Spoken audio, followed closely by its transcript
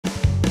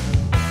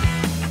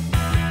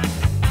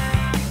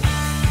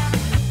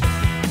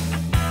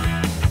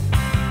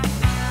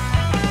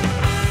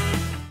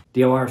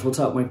DIYers, what's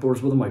up? Mike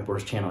Boards with the Mike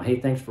Boards channel. Hey,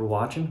 thanks for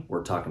watching.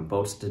 We're talking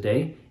boats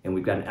today, and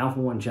we've got an Alpha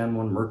 1 Gen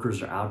 1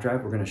 Mercruiser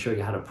outdrive. We're going to show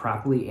you how to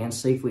properly and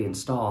safely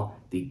install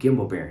the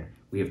gimbal bearing.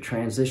 We have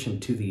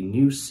transitioned to the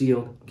new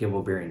sealed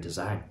gimbal bearing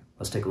design.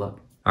 Let's take a look.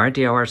 All right,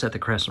 DIYers at the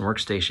Crescent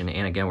Workstation,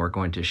 and again, we're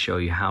going to show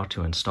you how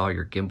to install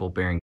your gimbal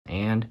bearing.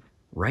 And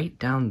right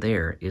down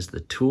there is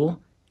the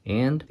tool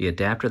and the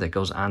adapter that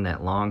goes on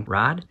that long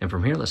rod. And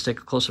from here, let's take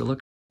a closer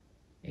look.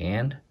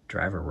 And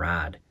driver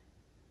rod.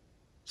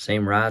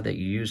 Same rod that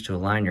you use to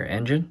align your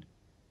engine.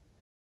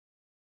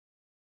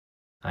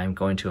 I'm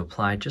going to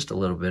apply just a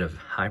little bit of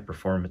high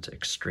performance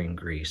extreme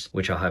grease,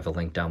 which I'll have a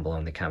link down below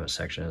in the comment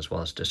section as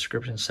well as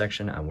description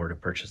section on where to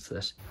purchase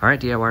this. All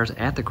right, DIYers,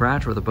 at the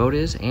garage where the boat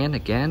is, and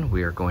again,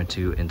 we are going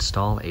to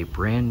install a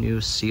brand new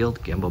sealed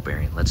gimbal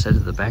bearing. Let's head to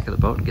the back of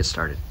the boat and get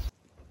started.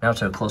 Now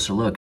to a closer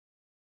look.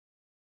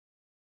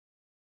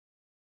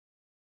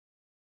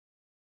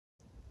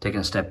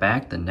 Taking a step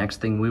back, the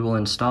next thing we will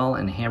install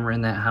and hammer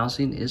in that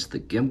housing is the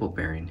gimbal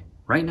bearing.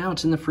 Right now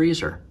it's in the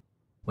freezer,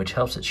 which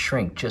helps it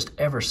shrink just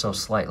ever so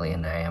slightly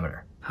in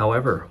diameter.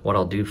 However, what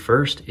I'll do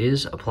first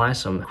is apply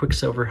some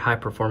Quicksilver High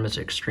Performance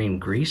Extreme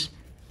Grease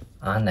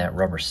on that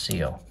rubber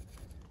seal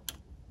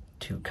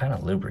to kind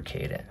of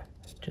lubricate it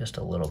just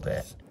a little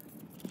bit.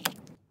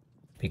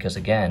 Because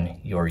again,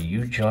 your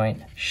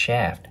U-joint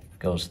shaft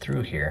goes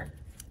through here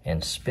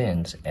and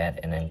spins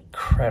at an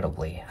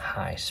incredibly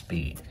high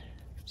speed.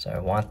 So I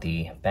want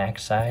the back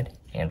side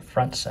and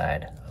front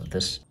side of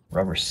this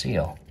rubber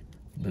seal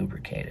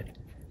lubricated.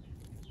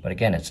 But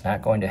again, it's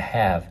not going to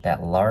have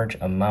that large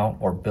amount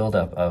or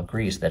buildup of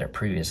grease that it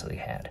previously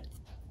had.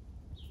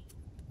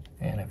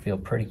 And I feel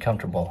pretty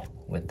comfortable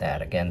with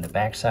that. Again, the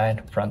back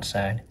side, front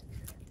side,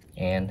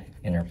 and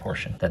inner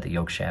portion that the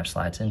yoke shaft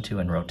slides into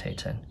and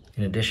rotates in.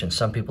 In addition,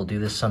 some people do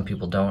this, some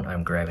people don't.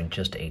 I'm grabbing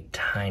just a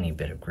tiny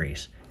bit of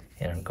grease,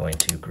 and I'm going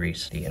to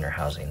grease the inner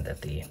housing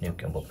that the new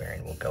gimbal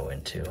bearing will go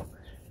into.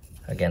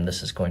 Again,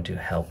 this is going to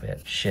help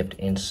it shift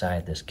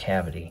inside this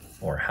cavity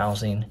or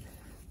housing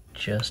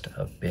just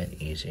a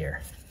bit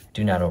easier.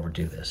 Do not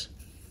overdo this,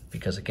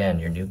 because again,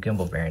 your new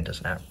gimbal bearing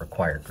does not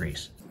require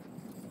grease.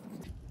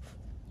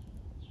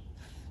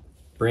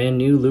 Brand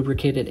new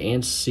lubricated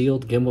and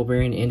sealed gimbal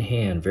bearing in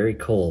hand, very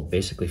cold,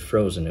 basically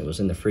frozen. It was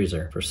in the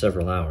freezer for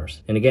several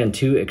hours. And again,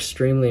 two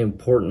extremely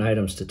important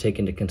items to take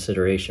into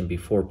consideration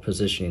before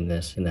positioning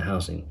this in the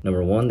housing.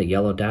 Number one, the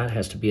yellow dot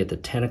has to be at the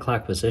 10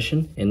 o'clock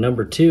position. And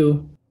number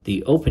two,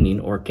 the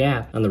opening or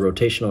gap on the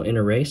rotational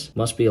inner race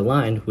must be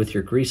aligned with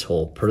your grease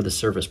hole per the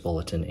service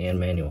bulletin and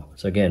manual.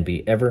 So again,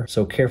 be ever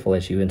so careful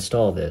as you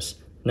install this.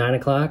 9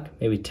 o'clock,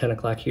 maybe 10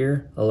 o'clock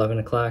here, 11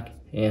 o'clock,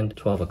 and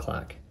 12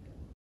 o'clock.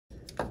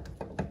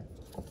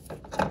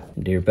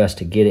 Do your best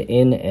to get it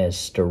in as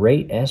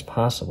straight as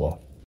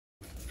possible.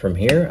 From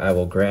here, I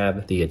will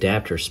grab the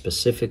adapter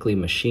specifically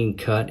machine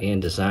cut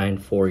and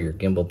designed for your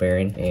gimbal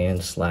bearing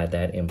and slide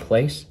that in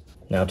place.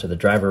 Now to the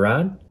driver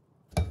rod.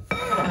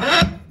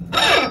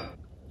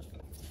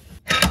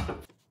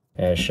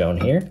 As shown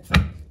here.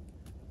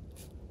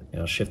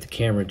 I'll shift the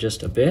camera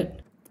just a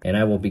bit, and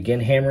I will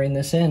begin hammering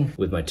this in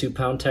with my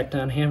 2-pound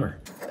Tecton hammer.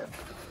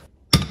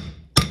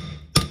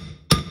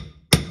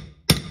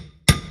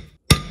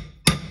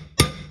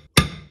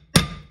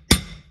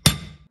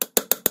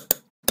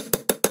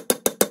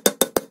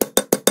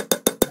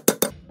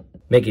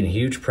 Making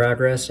huge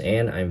progress,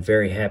 and I'm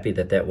very happy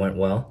that that went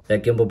well.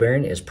 That gimbal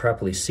bearing is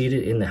properly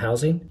seated in the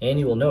housing, and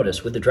you will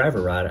notice with the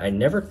driver rod, I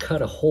never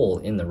cut a hole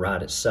in the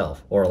rod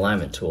itself or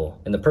alignment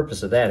tool. And the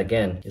purpose of that,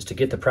 again, is to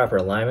get the proper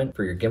alignment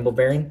for your gimbal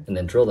bearing and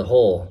then drill the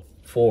hole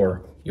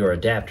for your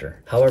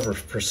adapter. However,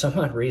 for some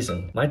odd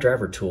reason, my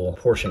driver tool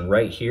portion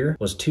right here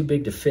was too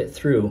big to fit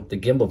through the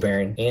gimbal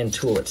bearing and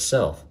tool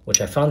itself,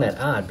 which I found that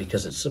odd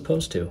because it's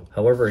supposed to.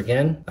 However,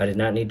 again, I did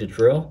not need to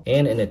drill.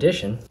 And in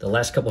addition, the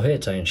last couple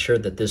hits, I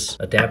ensured that this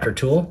adapter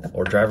tool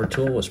or driver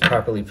tool was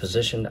properly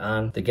positioned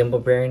on the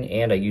gimbal bearing,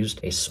 and I used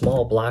a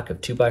small block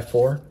of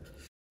 2x4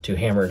 to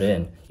hammer it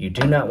in. You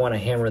do not want to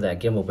hammer that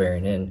gimbal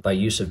bearing in by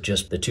use of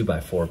just the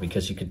 2x4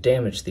 because you could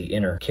damage the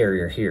inner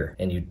carrier here,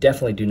 and you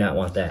definitely do not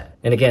want that.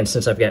 And again,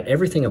 since I've got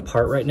everything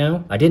apart right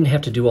now, I didn't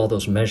have to do all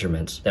those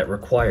measurements that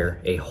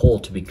require a hole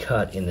to be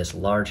cut in this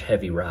large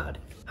heavy rod.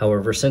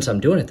 However, since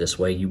I'm doing it this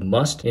way, you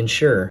must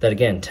ensure that,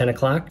 again, 10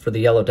 o'clock for the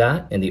yellow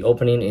dot and the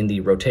opening in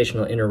the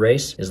rotational inner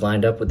race is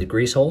lined up with the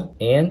grease hole.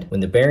 And when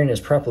the bearing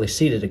is properly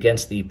seated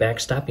against the back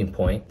stopping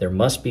point, there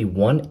must be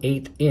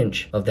 1/8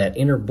 inch of that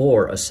inner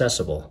bore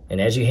accessible.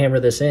 And as you hammer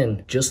this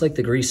in, just like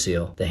the grease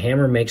seal, the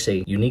hammer makes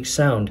a unique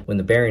sound when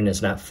the bearing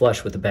is not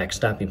flush with the back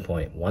stopping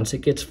point. Once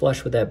it gets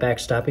flush with that back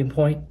stopping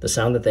point, the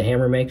sound that the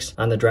hammer makes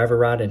on the driver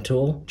rod and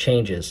tool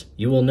changes.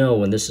 You will know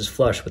when this is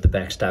flush with the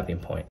back stopping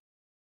point.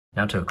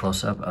 Now to a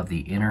close-up of the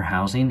inner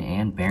housing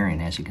and bearing.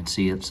 As you can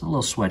see, it's a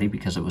little sweaty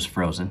because it was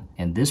frozen.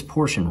 And this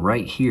portion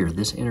right here,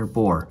 this inner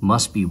bore,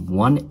 must be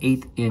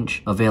 1/8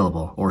 inch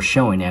available or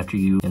showing after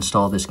you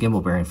install this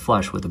gimbal bearing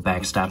flush with the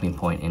back stopping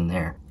point in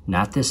there.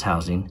 Not this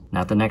housing,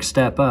 not the next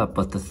step up,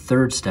 but the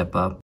third step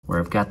up where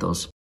I've got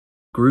those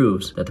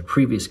grooves that the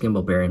previous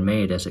gimbal bearing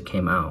made as it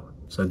came out.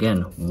 So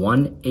again,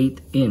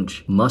 1/8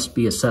 inch must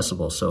be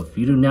accessible. So if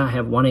you do not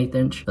have 1/8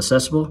 inch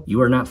accessible, you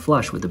are not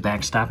flush with the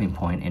back stopping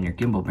point, and your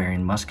gimbal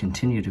bearing must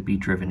continue to be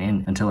driven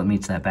in until it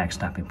meets that back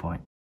stopping point.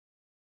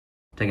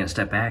 Taking a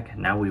step back,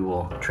 now we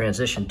will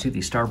transition to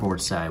the starboard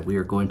side. We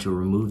are going to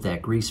remove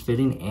that grease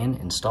fitting and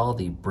install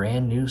the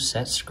brand new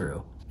set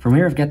screw. From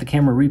here, I've got the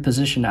camera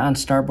repositioned on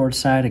starboard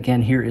side.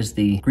 Again, here is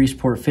the grease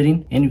port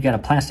fitting, and you've got a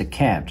plastic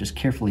cap. Just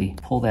carefully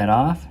pull that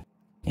off,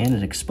 and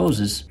it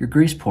exposes your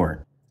grease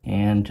port.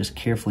 And just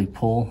carefully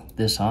pull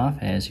this off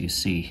as you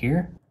see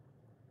here.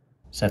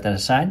 Set that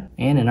aside,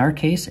 and in our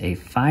case, a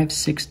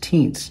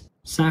 5/16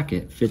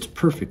 socket fits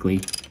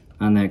perfectly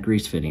on that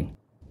grease fitting.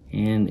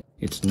 And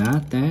it's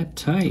not that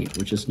tight,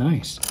 which is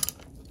nice.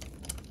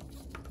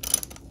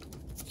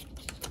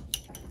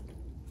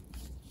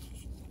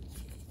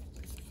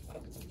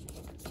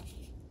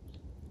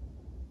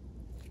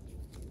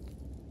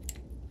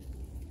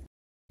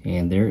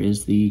 And there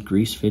is the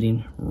grease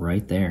fitting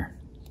right there.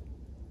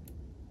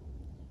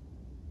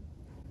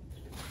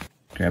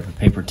 Grab a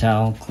paper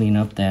towel, clean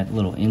up that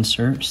little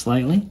insert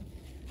slightly,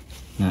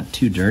 not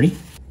too dirty.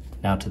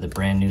 Now to the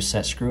brand new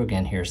set screw.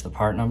 Again, here's the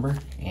part number,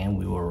 and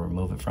we will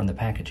remove it from the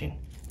packaging.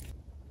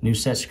 New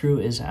set screw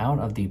is out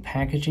of the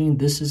packaging.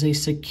 This is a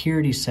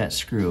security set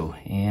screw,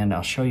 and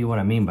I'll show you what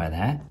I mean by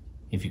that.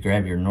 If you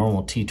grab your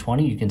normal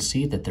T20, you can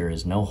see that there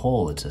is no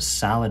hole. It's a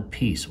solid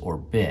piece or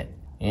bit.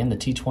 And the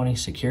T20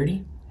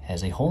 security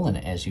has a hole in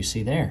it, as you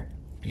see there.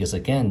 Because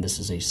again, this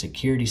is a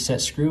security set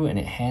screw and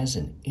it has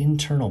an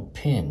internal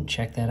pin.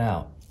 Check that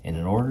out. And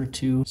in order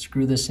to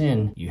screw this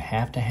in, you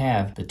have to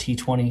have the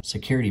T20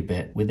 security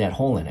bit with that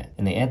hole in it.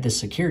 And they add this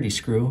security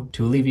screw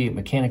to alleviate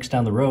mechanics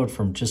down the road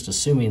from just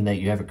assuming that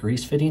you have a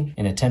grease fitting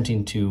and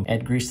attempting to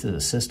add grease to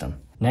the system.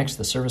 Next,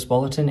 the service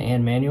bulletin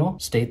and manual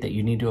state that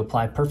you need to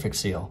apply perfect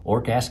seal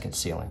or gasket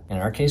sealing. In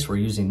our case, we're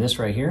using this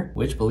right here,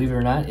 which, believe it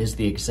or not, is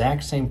the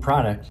exact same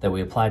product that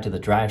we applied to the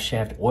drive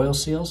shaft oil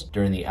seals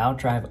during the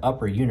outdrive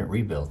upper unit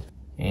rebuild.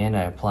 And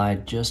I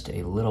applied just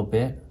a little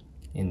bit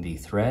in the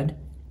thread.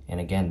 And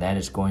again, that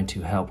is going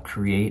to help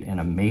create an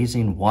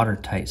amazing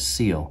watertight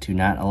seal to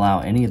not allow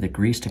any of the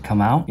grease to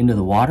come out into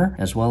the water,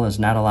 as well as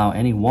not allow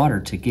any water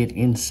to get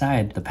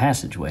inside the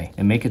passageway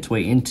and make its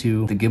way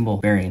into the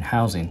gimbal bearing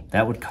housing.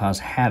 That would cause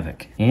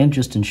havoc. And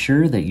just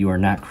ensure that you are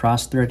not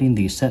cross-threading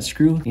the set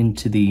screw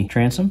into the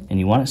transom, and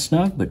you want it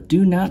snug, but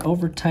do not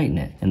over-tighten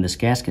it. And this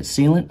gasket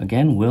sealant,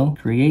 again, will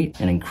create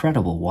an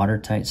incredible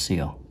watertight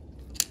seal.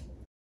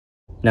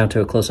 Now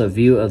to a close-up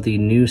view of the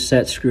new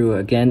set screw.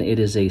 Again, it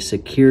is a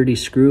security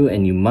screw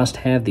and you must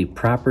have the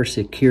proper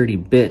security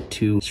bit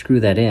to screw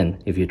that in.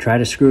 If you try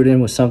to screw it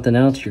in with something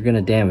else, you're going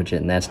to damage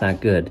it, and that's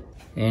not good.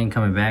 And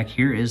coming back,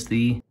 here is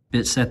the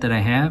bit set that I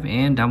have,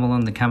 and down below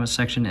in the comment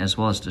section as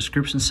well as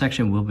description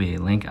section will be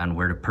a link on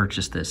where to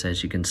purchase this.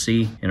 As you can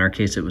see, in our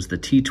case it was the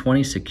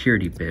T20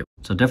 security bit.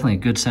 So definitely a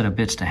good set of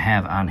bits to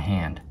have on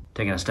hand.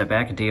 Taking a step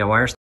back at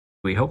DIYers,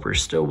 we hope you're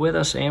still with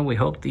us and we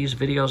hope these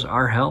videos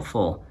are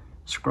helpful.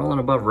 Scrolling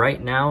above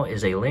right now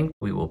is a link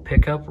we will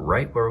pick up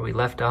right where we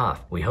left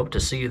off. We hope to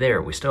see you there.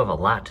 We still have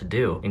a lot to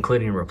do,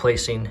 including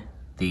replacing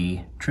the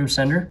trim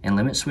sender and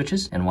limit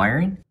switches and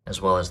wiring,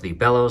 as well as the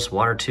bellows,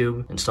 water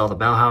tube, install the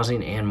bell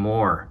housing, and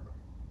more.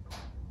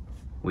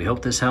 We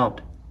hope this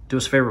helped. Do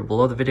us a favor,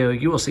 below the video,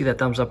 you will see that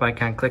thumbs up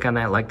icon. Click on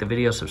that, like the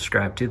video,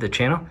 subscribe to the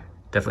channel.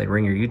 Definitely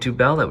ring your YouTube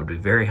bell. That would be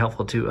very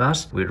helpful to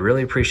us. We'd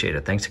really appreciate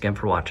it. Thanks again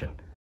for watching.